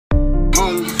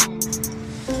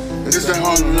It's that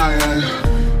Harlem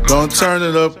life. Don't turn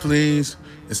it up, please.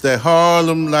 It's that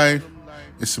Harlem life.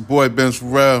 It's your boy Ben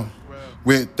Farrell.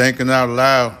 We're thinking out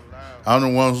loud. I'm the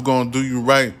one who's gonna do you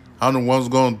right. I'm the one who's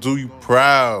gonna do you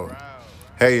proud.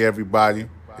 Hey everybody,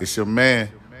 it's your man.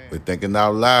 We're thinking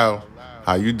out loud.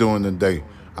 How you doing today?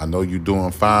 I know you're doing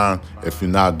fine. If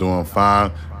you're not doing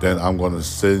fine, then I'm gonna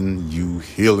send you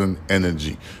healing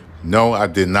energy. No, I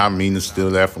did not mean to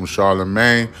steal that from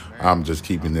Charlemagne. I'm just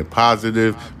keeping it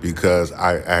positive because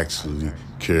I actually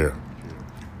care.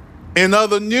 In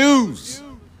other news,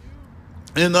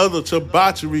 in other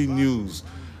debauchery news,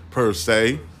 per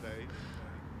se,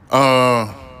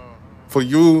 for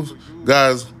you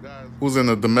guys who's in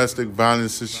a domestic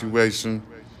violence situation,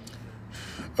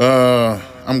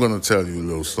 I'm going to tell you a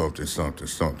little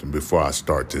something before I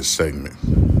start this segment.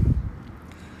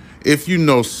 If you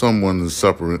know someone is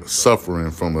suffering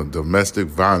from a domestic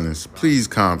violence, please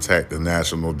contact the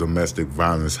National Domestic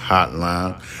Violence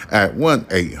Hotline at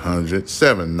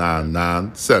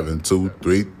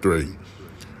 1-800-799-7233.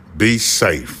 Be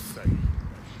safe.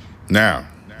 Now,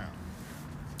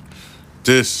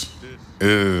 this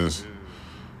is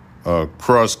a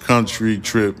cross-country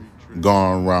trip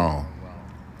gone wrong.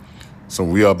 So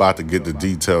we are about to get the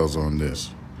details on this.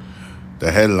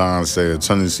 The headline said, a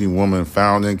Tennessee woman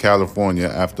found in California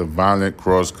after violent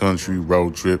cross-country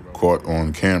road trip caught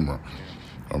on camera.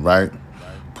 All right?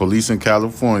 Police in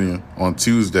California on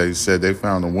Tuesday said they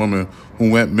found a woman who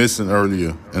went missing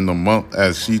earlier in the month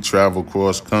as she traveled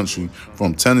cross-country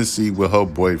from Tennessee with her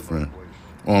boyfriend.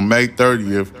 On May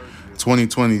 30th,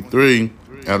 2023,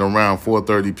 at around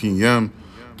 4:30 p.m.,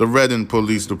 the Redding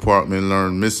Police Department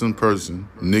learned missing person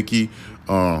Nikki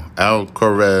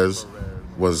Alcaraz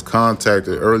was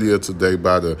contacted earlier today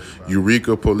by the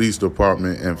Eureka Police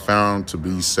Department and found to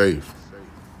be safe.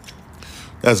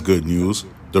 That's good news.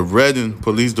 The Redding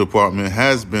Police Department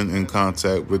has been in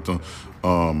contact with the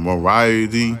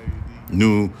Moriarty,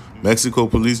 New Mexico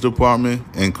Police Department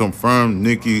and confirmed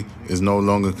Nikki is no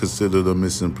longer considered a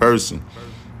missing person.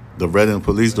 The Redding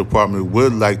Police Department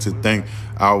would like to thank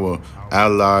our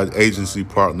allied agency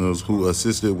partners who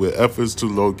assisted with efforts to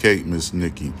locate Miss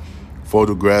Nikki.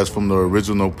 Photographs from the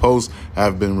original post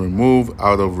have been removed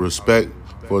out of respect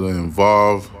for the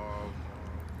involved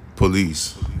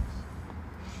police.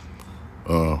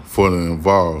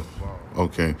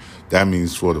 Okay, that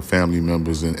means for the family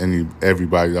members and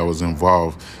everybody that was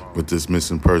involved with this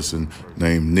missing person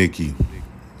named Nikki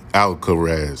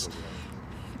Alcaraz.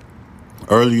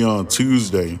 Early on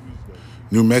Tuesday,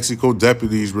 New Mexico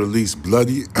deputies released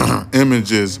bloody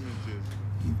images,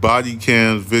 body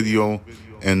cams, video,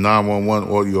 and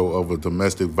 911 audio of a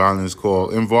domestic violence call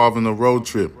involving a road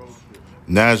trip.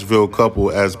 Nashville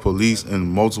couple as police in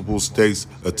multiple states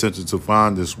attempted to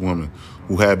find this woman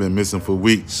who had been missing for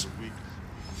weeks.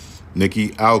 Nikki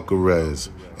Alcaraz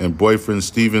and boyfriend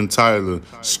Steven Tyler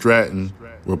Stratton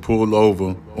were pulled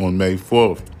over on May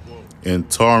 4th in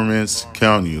Torrance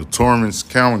County,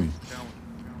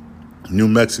 New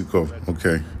Mexico,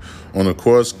 on a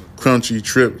cross-country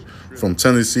trip from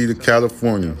Tennessee to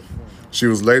California. She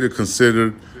was later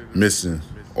considered missing,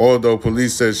 although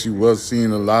police said she was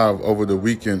seen alive over the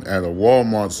weekend at a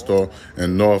Walmart store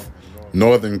in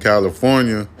Northern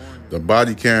California. The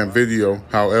body cam video,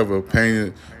 however,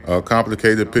 painted a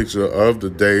complicated picture of the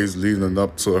days leading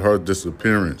up to her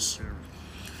disappearance.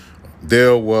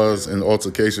 There was an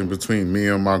altercation between me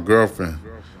and my girlfriend.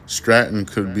 Stratton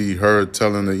could be heard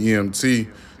telling the EMT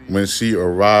when she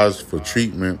arrives for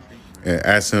treatment and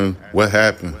asks him what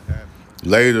happened.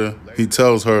 Later, he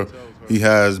tells her he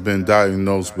has been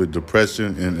diagnosed with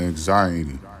depression and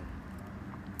anxiety.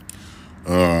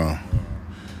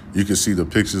 You can see the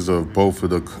pictures of both of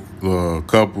the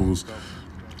couples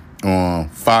on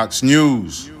Fox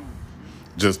News.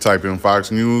 Just type in Fox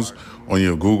News on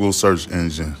your Google search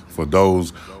engine for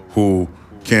those who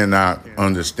cannot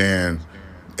understand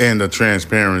and the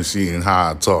transparency in how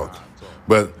I talk.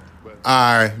 But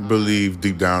I believe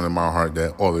deep down in my heart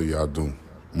that all of y'all do.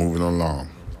 Moving along.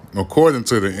 According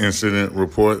to the incident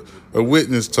report, a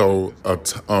witness told a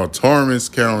Torrance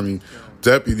County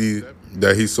deputy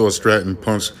that he saw Stratton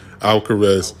punch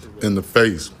Alcaraz in the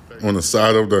face on the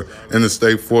side of the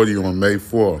Interstate 40 on May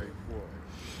 4th.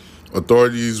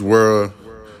 Authorities were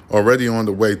already on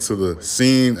the way to the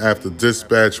scene after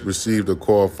dispatch received a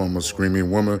call from a screaming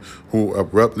woman who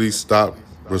abruptly stopped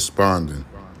responding.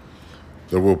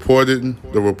 The reporting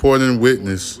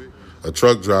witness, a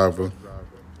truck driver,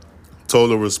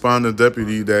 told a responding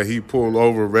deputy that he pulled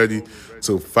over ready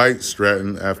to fight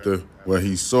Stratton after what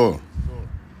he saw.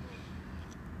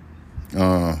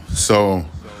 So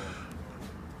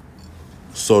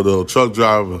So the truck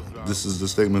driver, this is the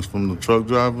statements from the truck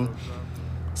driver.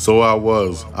 So I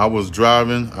was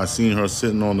driving. I seen her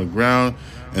sitting on the ground,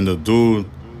 and the dude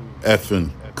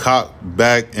effing cocked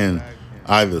back and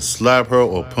either slap her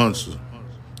or punch her.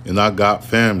 And I got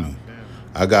family.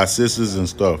 I got sisters and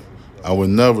stuff. I would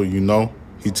never,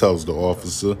 he tells the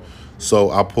officer.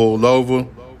 So I pulled over.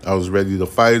 I was ready to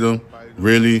fight him,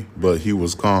 really, but he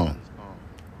was calm.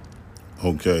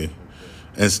 Okay.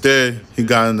 Instead, he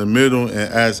got in the middle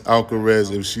and asked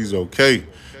Alcaraz if she's okay.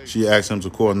 She asked him to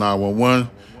call 911.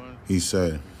 He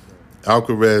said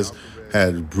Alcaraz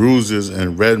had bruises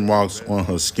and red marks on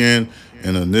her skin,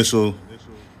 and initial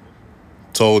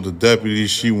told the deputy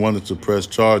she wanted to press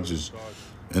charges.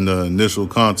 In the initial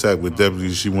contact with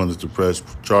deputies, she wanted to press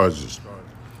charges.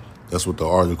 That's what the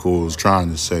article was trying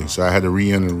to say. So I had to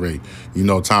reiterate.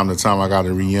 Time to time I got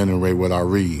to reiterate what I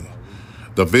read.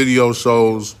 The video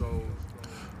shows,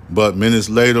 but minutes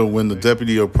later, when the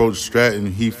deputy approached Stratton,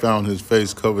 he found his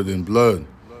face covered in blood.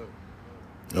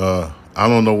 I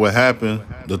don't know what happened.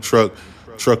 The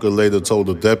trucker later told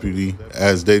the deputy,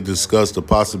 as they discussed the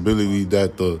possibility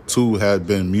that the two had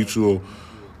been mutual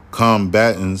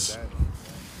combatants,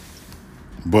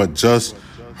 but just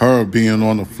her being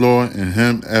on the floor and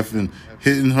him effing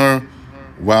hitting her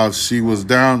while she was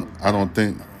down, I don't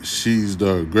think she's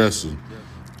the aggressor.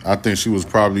 I think she was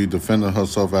probably defending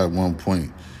herself at one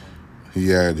point,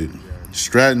 he added.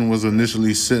 Stratton was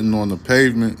initially sitting on the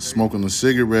pavement, smoking a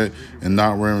cigarette and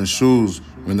not wearing shoes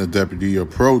when the deputy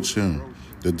approached him.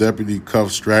 The deputy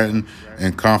cuffed Stratton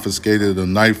and confiscated a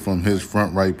knife from his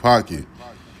front right pocket.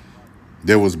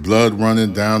 There was blood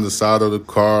running down the side of the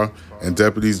car, and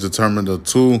deputies determined the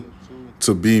two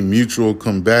to be mutual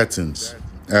combatants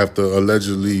after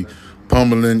allegedly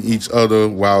pummeling each other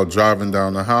while driving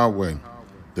down the highway.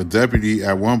 The deputy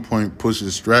at one point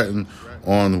pushes Stratton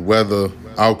on whether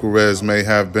Alcaraz may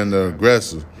have been the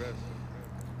aggressor.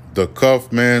 The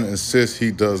cuffed man insists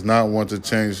he does not want to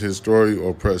change his story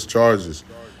or press charges.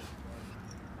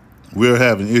 We're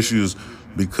having issues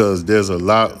because there's a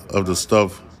lot of the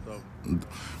stuff.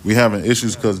 We're having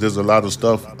issues because there's a lot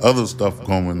of other stuff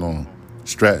going on.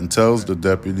 Stratton tells the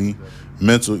deputy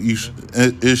mental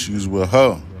issues with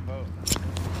her.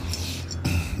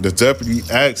 The deputy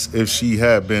asks if she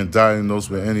had been diagnosed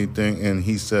with anything, and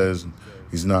he says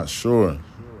he's not sure.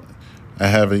 I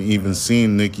haven't even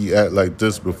seen Nikki act like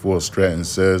this before, Stratton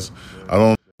says.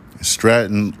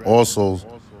 Stratton also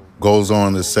goes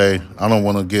on to say, I don't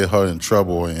want to get her in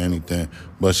trouble or anything,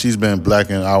 but she's been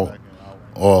blacking out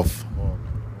off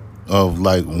of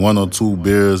like 1 or 2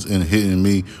 beers and hitting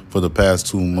me for the past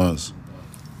 2 months.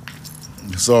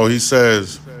 So he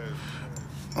says,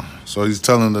 he's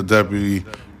telling the deputy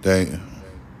that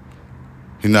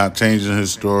he's not changing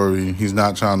his story. He's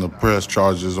not trying to press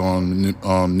charges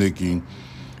on Nikki.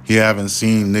 He haven't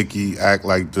seen Nikki act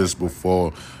like this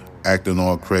before, acting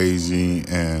all crazy,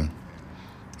 and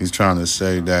he's trying to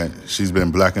say that she's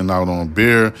been blacking out on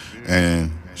beer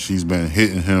and she's been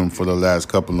hitting him for the last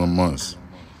couple of months.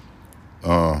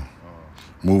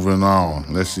 Moving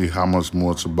on. Let's see how much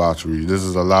more debauchery. This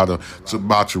is a lot of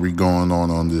debauchery going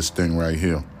on this thing right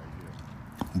here.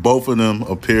 Both of them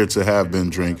appear to have been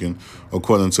drinking,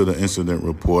 according to the incident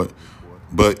report,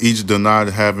 but each denied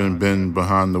having been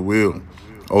behind the wheel.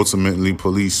 Ultimately,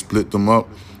 police split them up,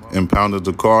 impounded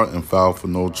the car, and filed for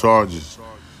no charges.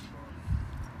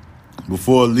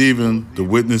 Before leaving, the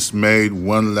witness made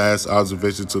one last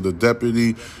observation to the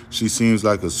deputy. She seems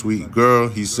like a sweet girl,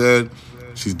 he said.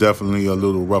 She's definitely a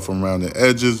little rough around the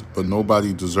edges, but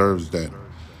nobody deserves that.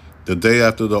 The day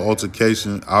after the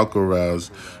altercation, Alcaraz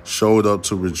showed up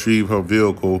to retrieve her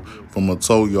vehicle from a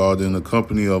tow yard in the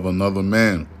company of another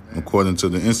man, according to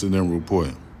the incident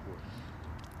report.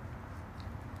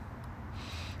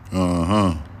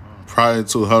 Prior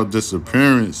to her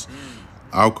disappearance,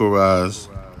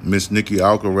 Miss Nikki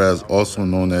Alcaraz, also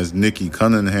known as Nikki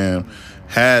Cunningham,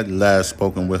 had last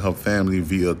spoken with her family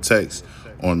via text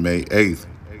on May 8th,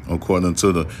 according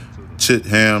to the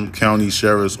Chatham County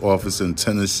Sheriff's Office in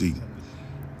Tennessee.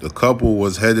 The couple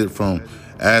was headed from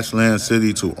Ashland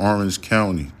City to Orange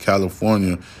County,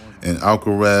 California, in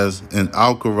Alcaraz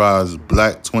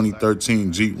black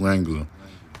 2013 Jeep Wrangler.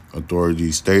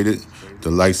 Authorities stated the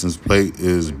license plate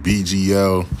is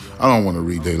BGL. I don't want to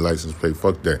read their license plate.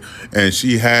 Fuck that. And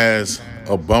she has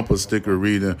a bumper sticker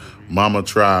reading "Mama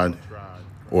Tried"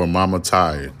 or "Mama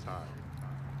Tired."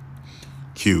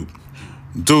 Cute.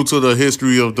 Due to the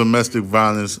history of domestic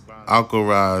violence,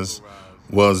 Alcaraz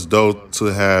was thought to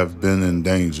have been in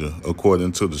danger,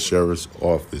 according to the sheriff's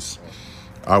office.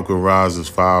 Alcaraz is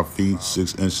 5 feet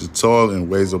 6 inches tall and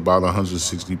weighs about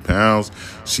 160 pounds.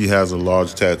 She has a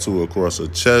large tattoo across her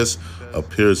chest, a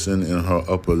piercing in her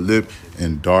upper lip,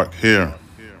 and dark hair.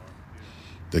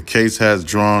 The case has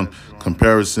drawn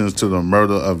comparisons to the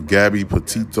murder of Gabby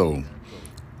Petito,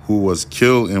 who was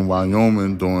killed in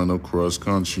Wyoming during a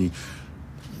cross-country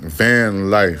van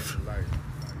life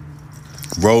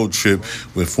road trip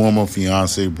with former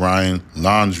fiance Brian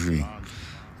Laundrie,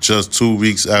 just 2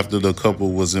 weeks after the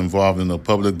couple was involved in a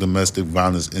public domestic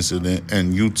violence incident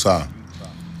in Utah.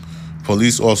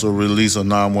 Police also released a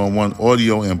 911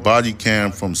 audio and body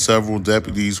cam from several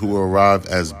deputies who arrived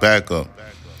as backup.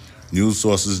 News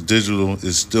Sources Digital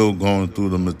is still going through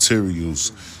the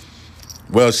materials.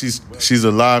 Well, she's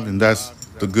alive, and that's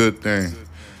the good thing.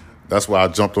 That's why I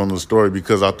jumped on the story,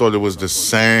 because I thought it was the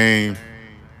same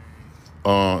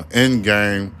end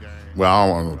game. Well, I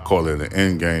don't want to call it an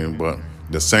end game, but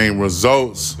the same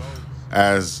results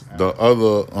as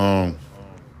the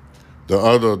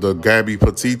Gabby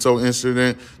Petito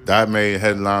incident. That made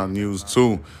headline news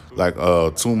too. Like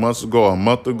 2 months ago, a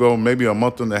month ago, maybe a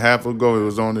month and a half ago, it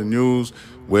was on the news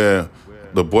where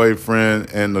the boyfriend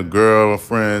and the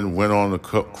girlfriend went on a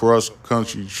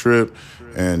cross-country trip,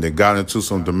 and they got into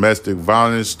some domestic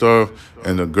violence stuff,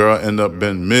 and the girl ended up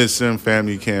being missing.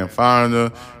 Family can't find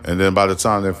her, and then by the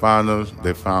time they find her,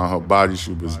 they found her body.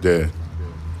 She was dead.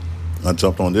 I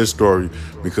jumped on this story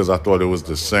because I thought it was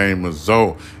the same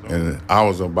result, and I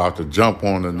was about to jump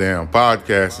on the damn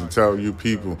podcast and tell you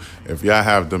people, if y'all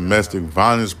have domestic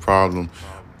violence problem,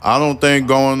 I don't think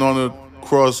going on a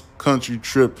cross-country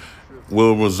trip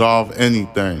will resolve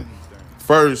anything.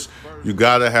 First, you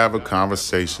gotta have a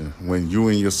conversation when you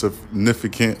and your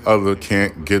significant other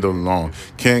can't get along.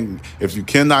 If you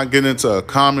cannot get into a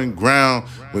common ground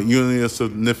with you and your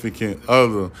significant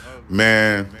other,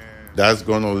 man, that's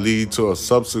gonna lead to a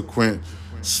subsequent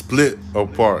split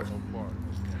apart.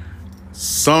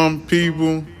 Some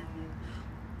people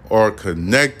are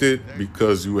connected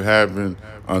because you having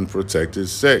unprotected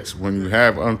sex. When you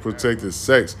have unprotected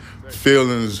sex,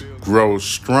 feelings grow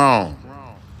strong.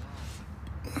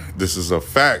 This is a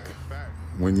fact.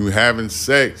 When you having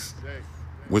sex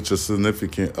with your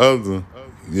significant other,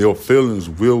 your feelings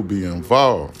will be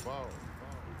involved,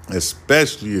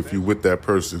 especially if you're with that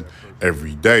person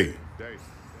every day.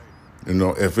 You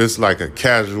know, if it's like a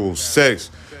casual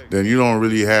sex, then you don't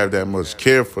really have that much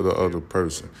care for the other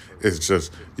person. It's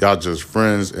just, y'all just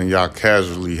friends and y'all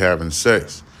casually having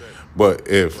sex. But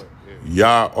if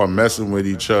y'all are messing with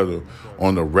each other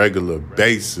on a regular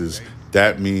basis,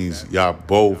 that means y'all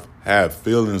both have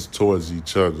feelings towards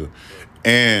each other.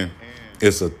 And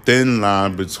it's a thin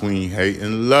line between hate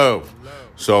and love.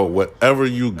 So whatever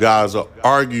you guys are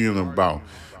arguing about,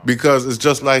 because it's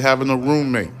just like having a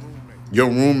roommate. Your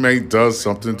roommate does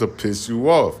something to piss you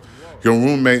off. Your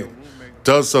roommate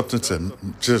does something to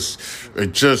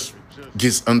it just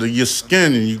gets under your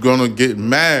skin, and you're gonna get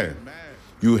mad.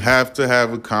 You have to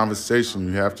have a conversation.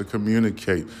 You have to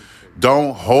communicate.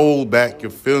 Don't hold back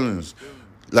your feelings.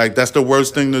 Like, that's the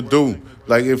worst thing to do.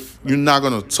 Like, if you're not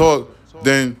gonna talk,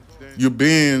 then you're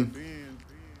being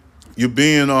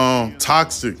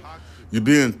toxic. You're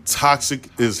being toxic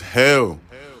as hell.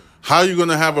 How are you going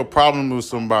to have a problem with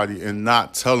somebody and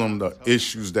not tell them the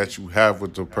issues that you have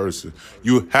with the person?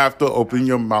 You have to open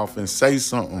your mouth and say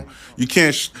something. You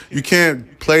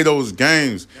can't play those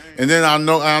games. And then I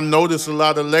notice a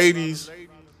lot of ladies.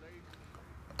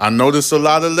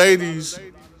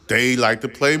 They like to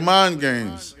play mind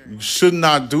games. You should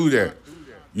not do that.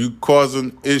 You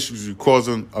causing issues. You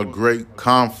causing a great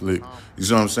conflict. You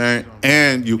see what I'm saying?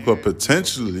 And you could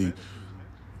potentially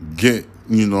be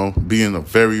in a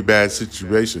very bad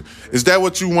situation. Is that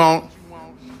what you want?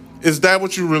 Is that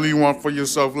what you really want for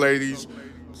yourself, ladies?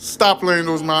 Stop playing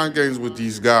those mind games with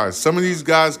these guys. Some of these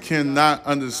guys cannot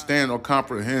understand or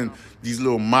comprehend these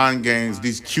little mind games,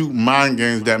 these cute mind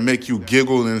games that make you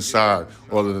giggle inside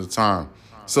all of the time.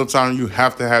 Sometimes you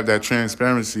have to have that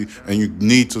transparency, and you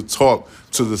need to talk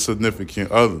to the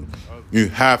significant other. You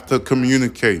have to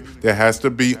communicate. There has to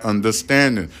be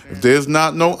understanding. If there's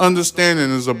no understanding,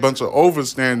 there's a bunch of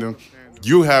overstanding,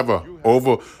 you have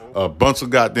a bunch of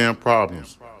goddamn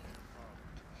problems.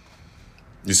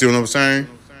 You see what I'm saying?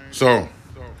 So,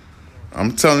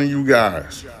 I'm telling you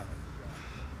guys,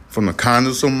 from the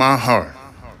kindness of my heart,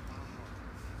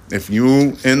 if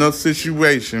you in a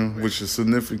situation with your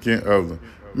significant other,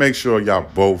 make sure y'all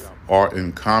both are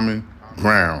in common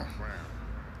ground.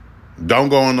 Don't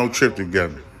go on no trip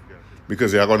together,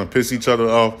 because y'all gonna piss each other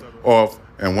off,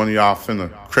 and one of y'all finna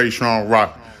Krayshawn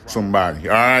rock somebody.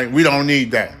 All right, we don't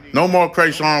need that. No more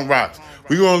Krayshawn rocks.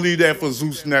 We gonna leave that for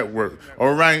Zeus Network.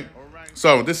 All right,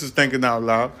 So this is Thinking Out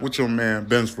Loud with your man,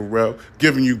 Benz Pharrell,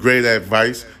 giving you great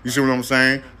advice. You see what I'm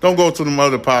saying? Don't go to them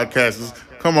other podcasters.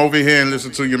 Come over here and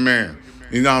listen to your man.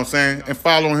 You know what I'm saying? And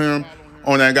follow him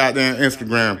on that goddamn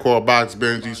Instagram called Box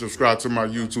Benji. Subscribe to my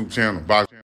YouTube channel, Box